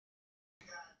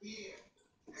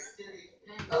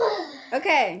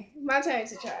Okay, my turn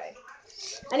to try.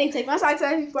 I need to take my socks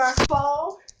off before I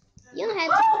fall. You don't have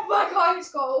to. Oh my god, it's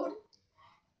cold.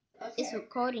 Okay. It's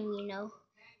recording, you know.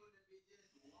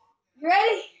 You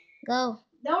ready? Go.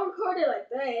 Don't record it like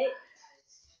that.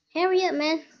 Hurry up,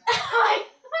 man.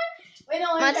 Wait,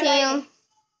 no, My turn.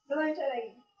 Let me try that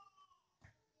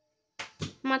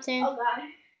again. My turn. Oh god.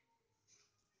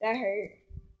 That hurt.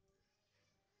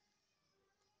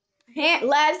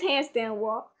 Last handstand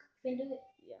walk. Can do it.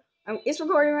 Yeah. It's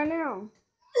recording right now.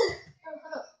 Hold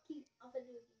up. I'm gonna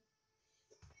do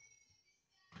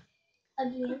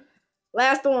it again.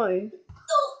 Last one.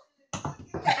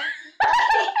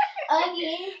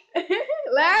 Again.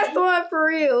 Last one for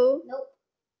real. Nope.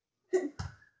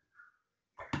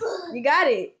 You got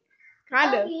it.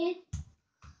 Kinda. Again.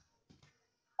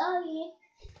 Again.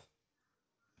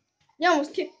 You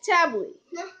almost kicked the tablet.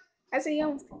 No. I said you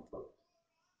almost kicked it.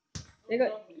 There you go.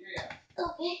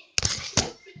 Okay.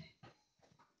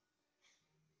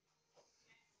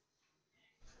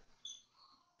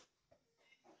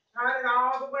 Turn it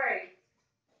all the way.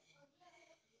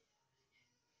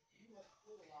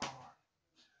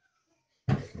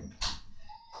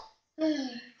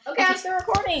 Okay, I'm still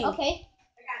recording. Okay.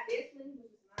 I got this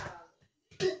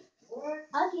one.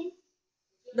 Again.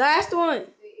 Last one.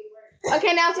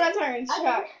 Okay, now it's my turn.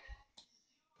 Try.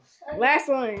 Last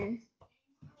one.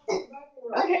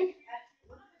 Okay.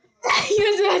 You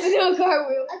just have to do a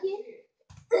cartwheel. Again.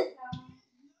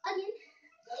 Again.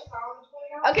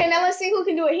 Okay, now let's see who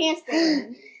can do a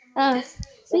handstand.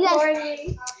 We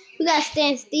gotta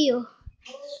stand still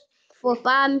for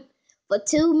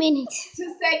 2 minutes.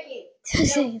 2 seconds. 2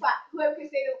 seconds. Whoever can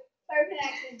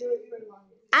actually do it for the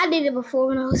longest. I did it before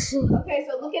when I was 2. Okay,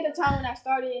 so look at the time when I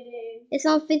started and then. It's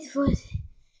on 54.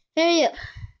 Hurry up.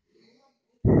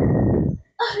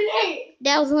 Okay.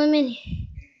 That was 1 minute.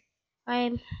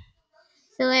 Alright.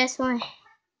 The last one.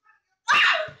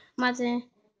 My turn.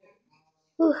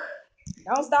 Whew.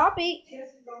 Don't stop it.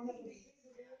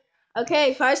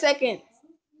 Okay, 5 seconds.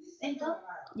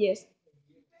 Yes.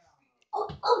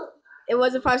 It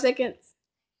wasn't 5 seconds.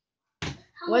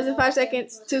 Wasn't 5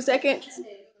 seconds. 2 seconds.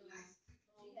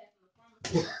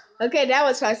 Okay, that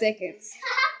was 5 seconds.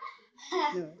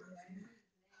 No.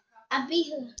 I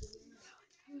beat her.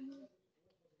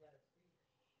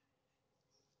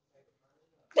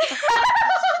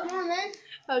 Come on, man.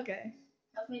 Okay.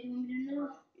 Okay, do you want me to do it?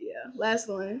 Yeah, last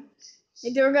one.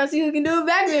 And then we're gonna see who can do a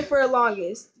back bend for the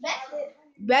longest.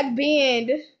 Back bend.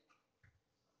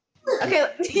 Okay,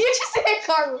 you just said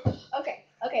cartwheel. Okay,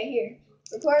 here.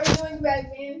 Record me doing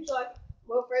back bend. So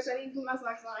well, first I need to put my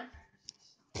socks on.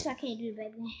 So I can't do it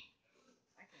back then.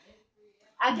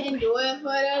 I can do it for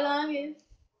the longest.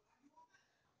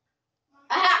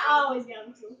 I always got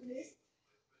me for this.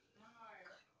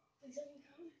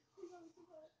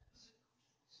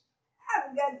 I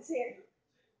haven't got this here.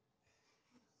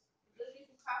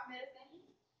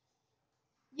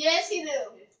 Yes, he do.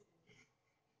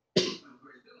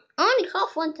 I only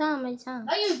coughed 1 time at a time.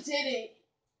 No, you didn't.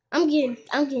 I'm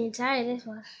getting tired. That's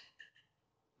why.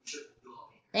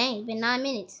 Dang, it's been 9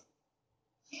 minutes.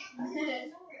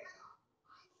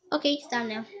 Okay, stop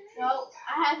now. No,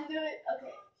 I have to do it.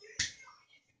 Okay.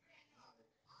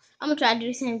 I'm gonna try to do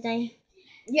the same thing.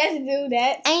 You have to do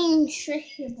that. Aim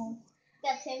stretchable.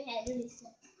 Gotta tell me how to do this.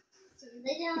 So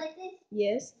lay down like this.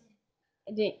 Yes.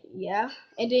 And then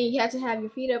and then you have to have your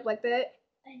feet up like that.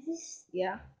 Like this.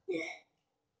 Yeah.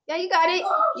 Yeah, you got it.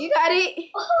 You got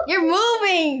it. You're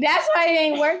moving. That's why it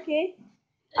ain't working.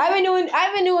 I've been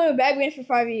doing a back bend for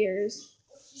 5 years,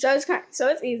 so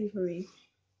it's easy for me.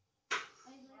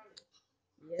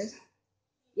 Yes.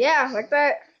 Yeah, like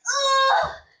that.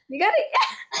 You got it.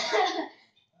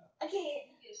 Okay.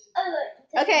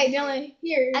 Okay, Dylan.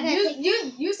 Here,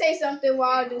 you say something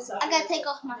while I do something. I gotta take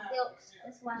off my Phillips.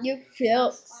 That's why. You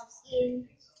felt I'm scared.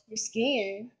 your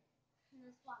skin.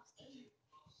 That's why I'm scared.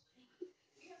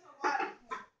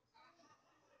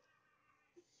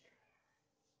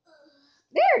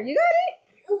 There, you got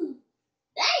it.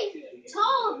 Dang,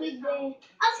 tall, Big Ben.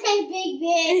 I'll say Big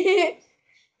Ben.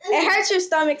 It hurts your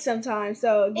stomach sometimes,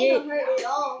 so It don't hurt at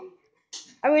all.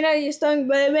 I mean, not your stomach,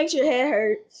 but it makes your head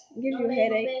hurt. It gives you a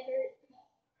headache. My leg hurt.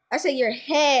 I said your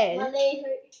head. My leg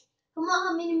hurt. Come on,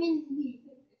 how many minutes do you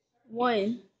have?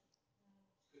 1.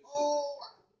 Oh,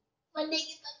 my leg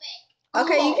is my back.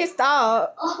 Okay, you can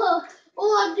stop. Oh,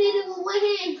 I did it with 1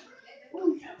 hand.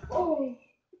 Oh.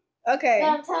 Okay.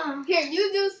 About time. Here,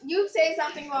 you say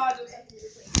something while I do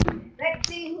something. Let's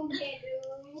see who can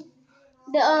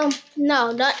do.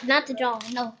 No, not the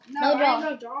drawing. No drawing.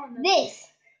 No drawing. This.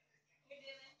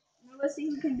 Now let's see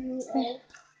who can do.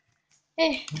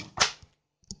 Hey,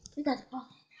 we got the ball.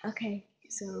 Okay,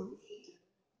 so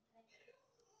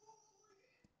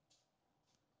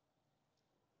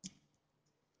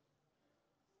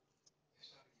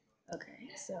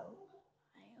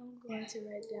I am going to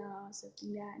write down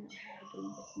something that I know how to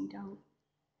do, but he don't.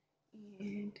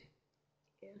 And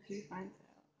if he finds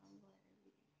out,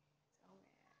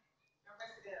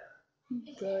 I'm going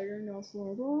to be so mad. Better know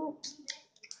for it.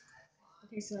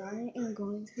 Okay, so I am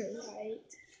going to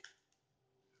write.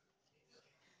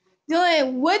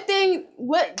 Dylan,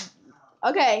 what?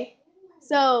 Okay,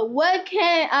 so what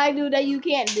can I do that you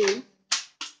can't do?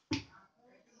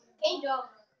 Can't draw.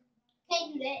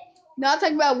 Can't do that. No, I'm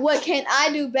talking about what can I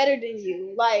do better than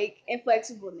you, like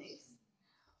inflexibleness.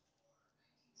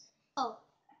 Oh.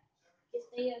 Just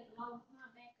stay up. My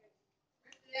back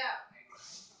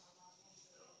hurts.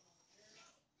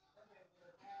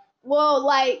 Well,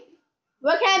 like,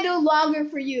 what can I do longer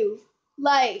for you?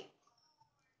 Like,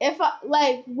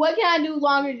 what can I do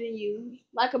longer than you?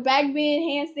 Like a back bend,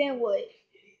 handstand, what?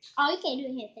 Oh, you can't do a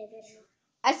handstand better.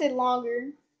 I said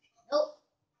longer. Nope.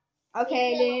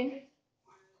 Okay, then.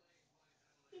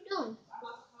 What you doing?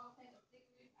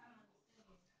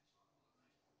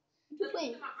 What you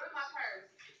playing?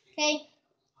 Okay.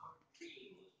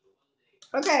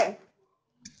 Okay.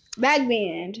 Back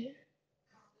bend.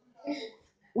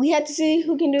 We have to see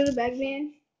who can do the back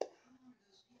bend.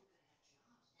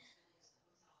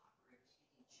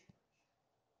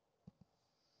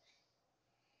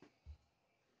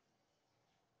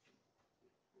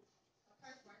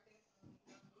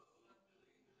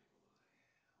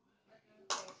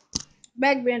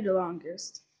 Back bend the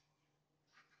longest.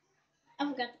 I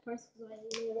forgot the person who I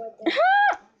didn't know what that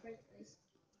first place.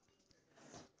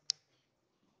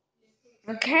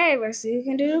 Okay, let's see who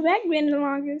can do the back bend the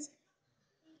longest.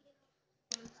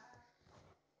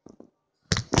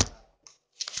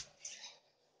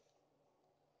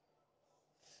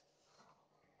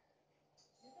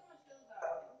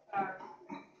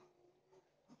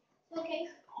 Okay.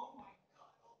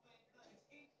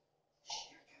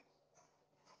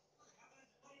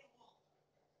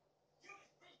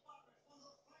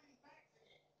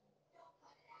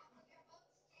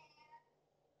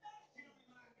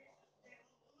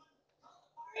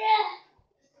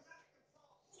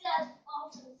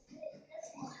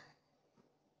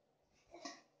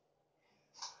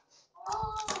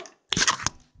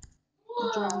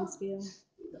 Jordan skill.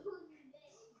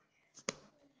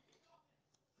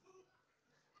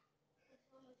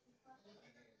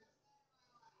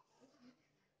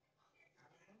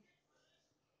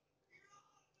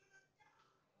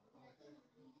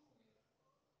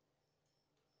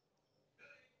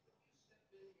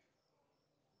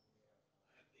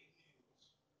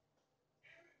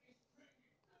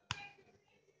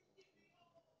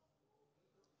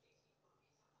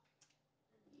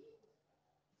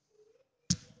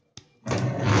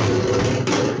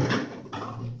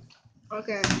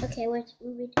 Okay. Okay, what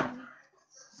we doing?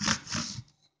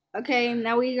 Okay,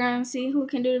 now we're gonna see who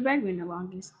can do the back bend the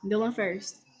longest. Dylan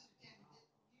first.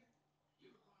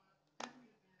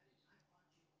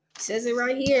 Says it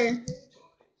right here.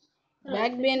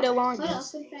 Back bend the Hold on,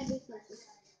 longest. I'm trying to do something.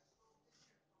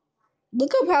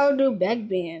 Look up how to do back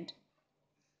bend.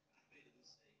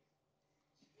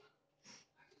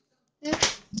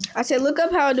 I said look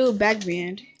up how to do back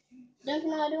bend. Don't you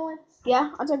know what I'm doing?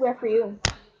 Yeah, I'll take that for you.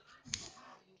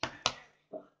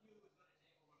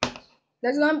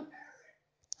 That's gonna